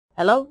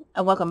Hello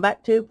and welcome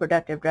back to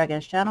Productive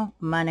Dragons channel.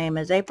 My name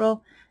is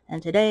April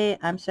and today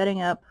I'm setting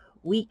up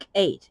week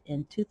 8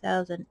 in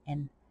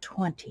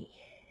 2020.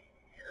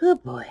 Oh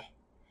boy.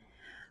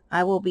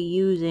 I will be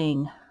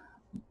using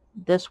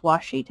this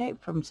washi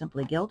tape from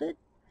Simply Gilded.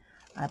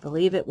 I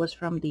believe it was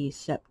from the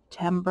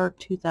September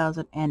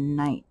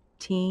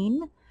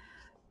 2019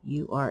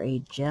 You Are a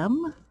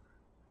Gem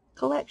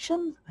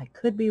collection. I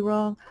could be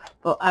wrong,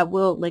 but I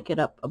will link it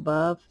up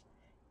above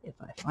if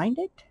I find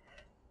it.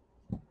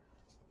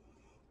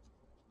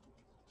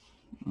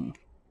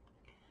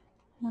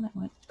 And it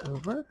went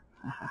over.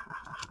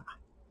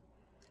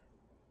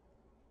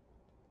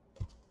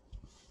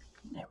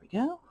 There we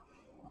go.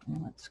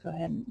 And let's go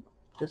ahead and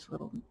this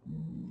little.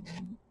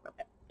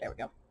 Okay, there we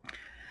go.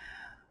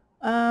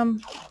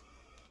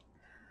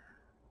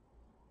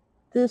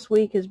 This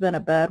week has been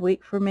a bad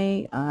week for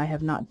me. I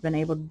have not been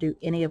able to do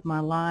any of my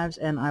lives,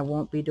 and I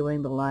won't be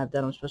doing the live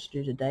that I'm supposed to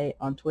do today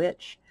on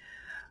Twitch.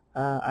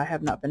 I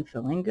have not been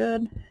feeling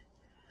good.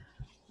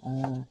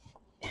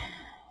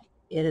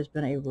 It has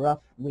been a rough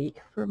week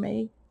for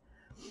me.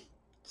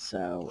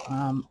 So,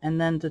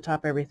 and then to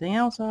top everything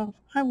else off,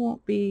 I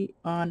won't be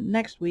on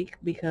next week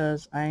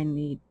because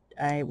I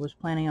was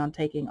planning on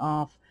taking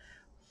off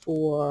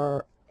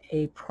for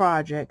a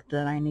project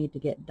that I need to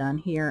get done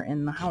here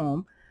in the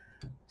home.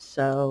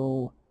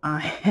 So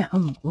I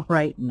am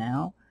right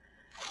now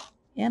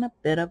in a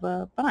bit of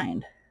a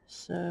bind.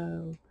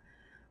 So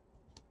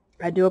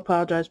I do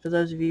apologize for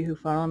those of you who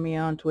follow me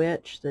on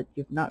Twitch that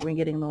you've not been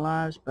getting the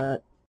lives,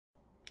 but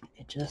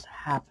it just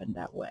happened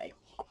that way.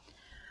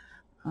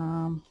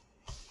 I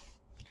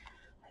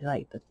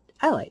like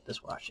this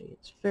washi.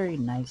 It's very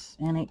nice,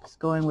 and it's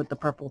going with the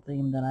purple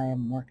theme that I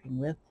am working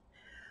with.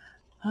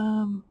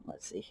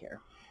 Let's see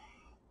here.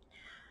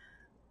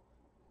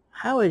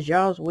 How has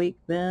y'all's week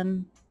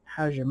been?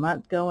 How's your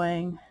month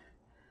going?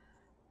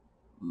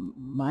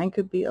 Mine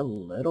could be a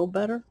little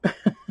better.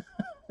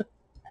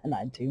 And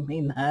I do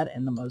mean that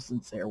in the most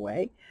sincere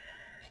way,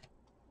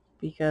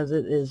 because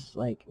it is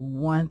like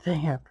one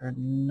thing after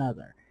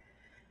another.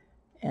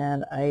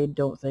 And I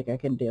don't think I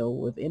can deal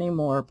with any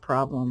more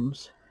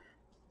problems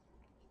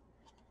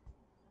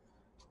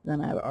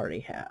than I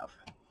already have.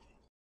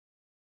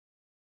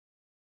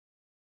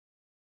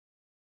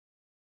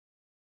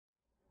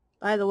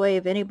 By the way,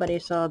 if anybody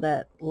saw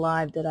that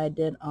live that I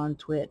did on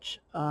Twitch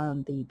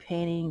on the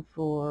painting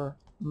for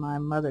my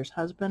mother's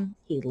husband,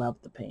 he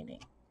loved the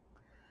painting.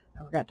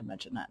 I forgot to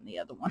mention that in the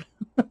other one.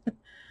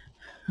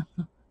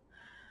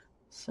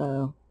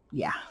 So,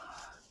 yeah.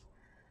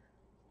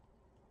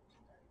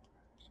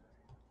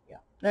 Yeah,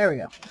 there we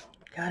go.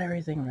 Got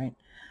everything right.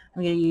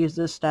 I'm going to use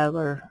this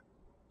Staedtler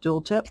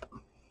dual tip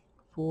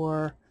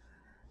for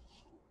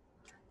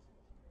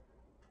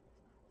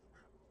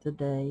the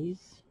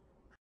days.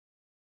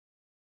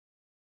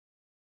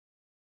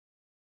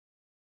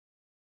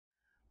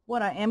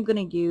 What I am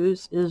going to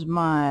use is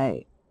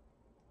my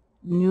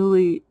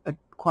newly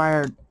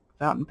acquired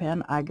fountain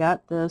pen. I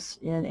got this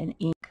in an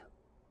ink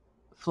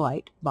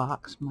flight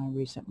box, my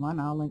recent one.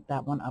 I'll link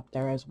that one up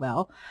there as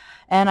well.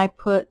 And I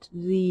put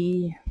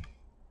the,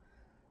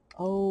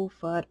 oh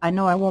FUD, I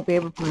know I won't be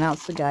able to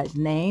pronounce the guy's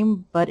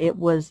name, but it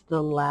was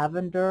the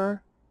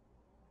lavender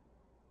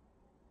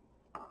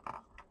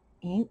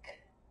ink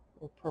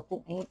or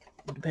purple ink,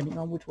 depending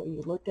on which way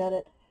you looked at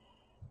it.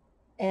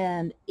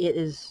 And it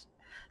is,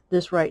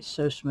 this writes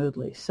so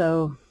smoothly.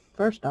 So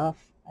first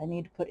off, I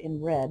need to put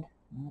in red,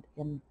 not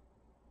in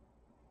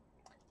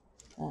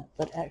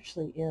but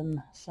actually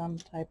in some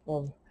type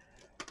of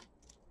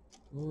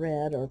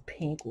red or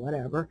pink,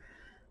 whatever.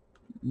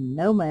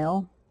 No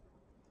mail.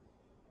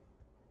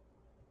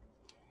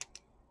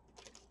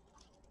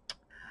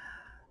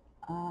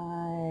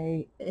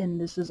 And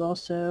this is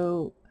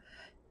also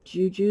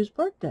Juju's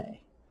birthday.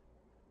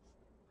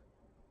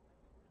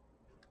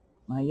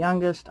 My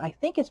youngest, I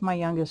think it's my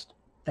youngest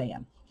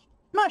fan.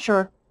 Not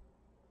sure,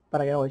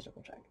 but I can always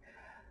double check.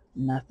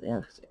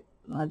 Nothing.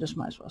 I just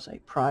might as well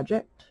say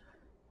project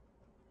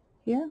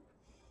here.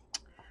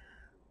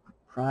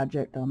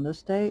 Project on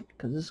this date,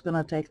 because this is going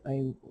to take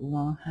a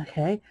long,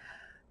 okay.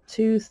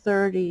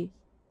 2:30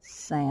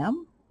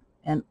 Sam,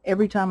 and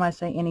every time I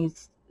say any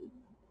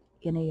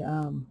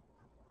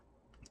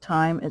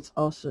time, it's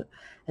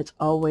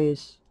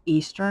always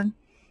Eastern.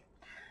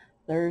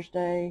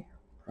 Thursday,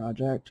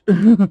 project.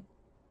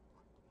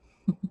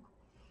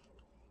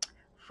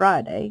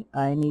 Friday,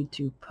 I need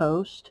to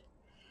post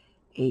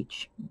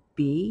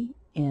HB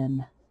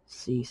in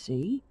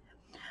CC.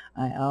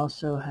 I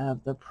also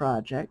have the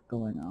project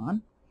going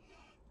on.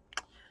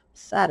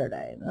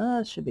 Saturday,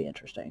 that should be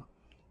interesting.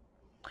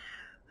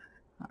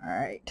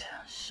 Alright,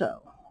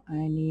 so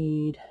I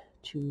need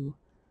to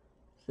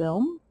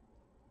film,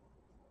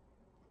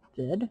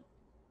 vid,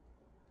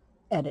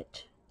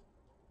 edit,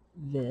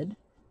 vid,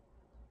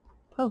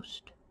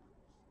 post,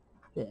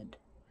 vid.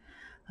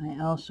 I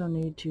also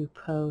need to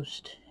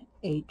post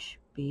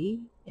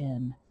HB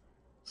in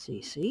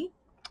CC.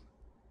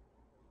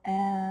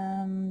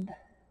 And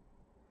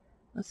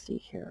let's see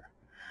here.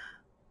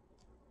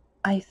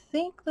 I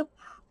think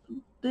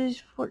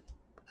these for,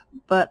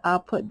 but I'll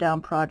put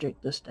down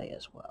project this day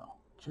as well,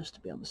 just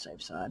to be on the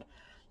safe side.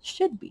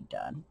 Should be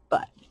done,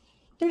 but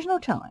there's no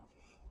telling.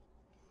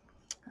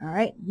 All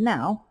right,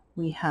 now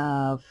we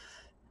have,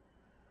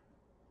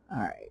 all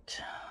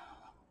right,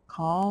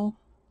 call.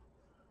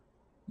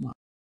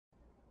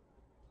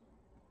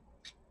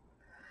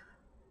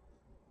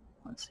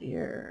 Let's see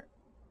here.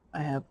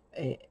 I have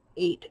a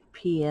 8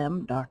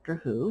 p.m.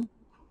 Doctor Who.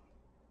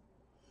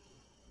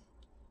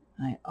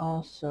 I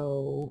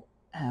also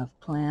have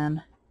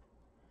plan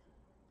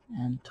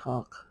and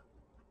talk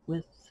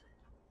with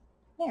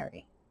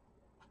Mary.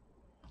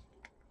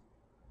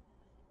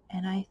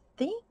 And I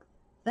think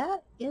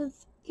that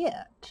is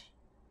it.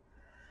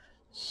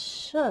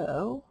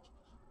 So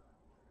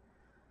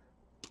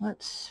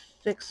let's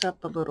fix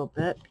up a little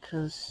bit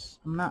because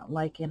I'm not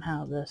liking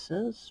how this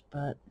is,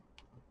 but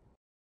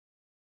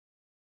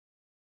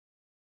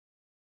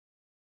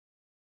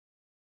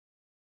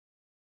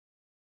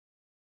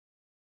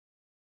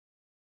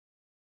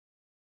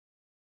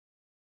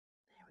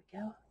there we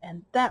go.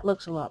 And that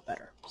looks a lot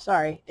better.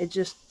 Sorry, it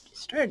just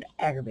started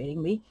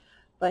aggravating me,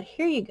 but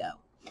here you go.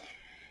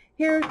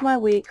 Here's my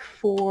week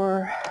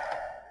for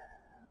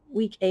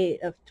week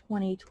 8 of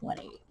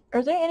 2020.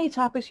 Are there any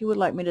topics you would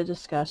like me to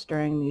discuss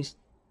during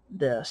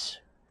this?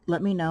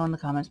 Let me know in the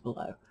comments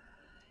below.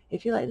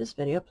 If you like this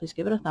video, please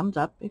give it a thumbs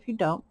up. If you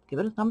don't, give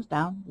it a thumbs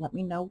down. Let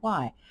me know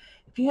why.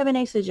 If you have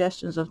any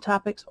suggestions of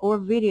topics or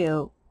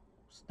videos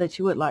that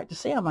you would like to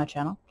see on my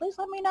channel, please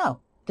let me know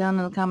down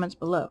in the comments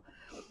below.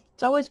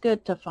 It's always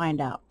good to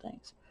find out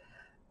things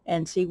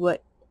and see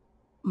what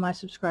my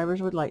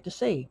subscribers would like to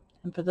see.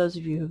 And for those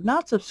of you who have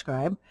not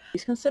subscribed,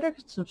 please consider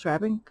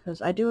subscribing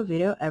because I do a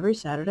video every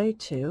Saturday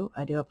too.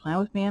 I do a plan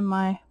with me in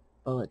my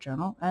bullet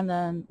journal, and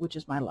then which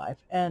is my life,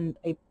 and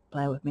a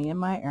plan with me in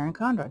my Erin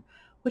Condren,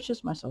 which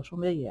is my social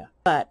media.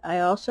 But I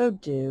also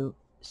do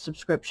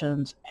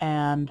subscriptions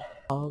and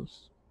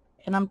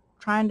I'm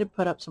trying to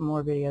put up some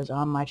more videos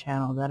on my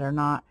channel that are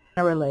not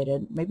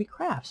related, maybe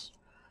crafts.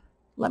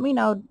 Let me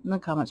know in the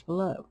comments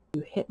below.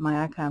 You hit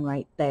my icon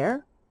right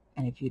there.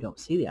 And if you don't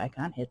see the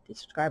icon, hit the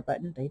subscribe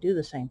button. They do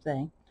the same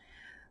thing.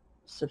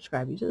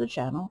 Subscribe you to the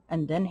channel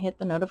and then hit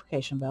the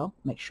notification bell.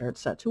 Make sure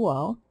it's set to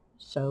all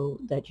so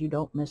that you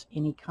don't miss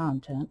any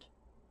content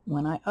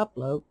when I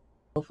upload.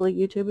 Hopefully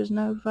YouTube is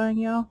notifying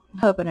y'all.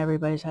 Hoping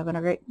everybody's having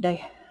a great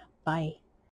day. Bye.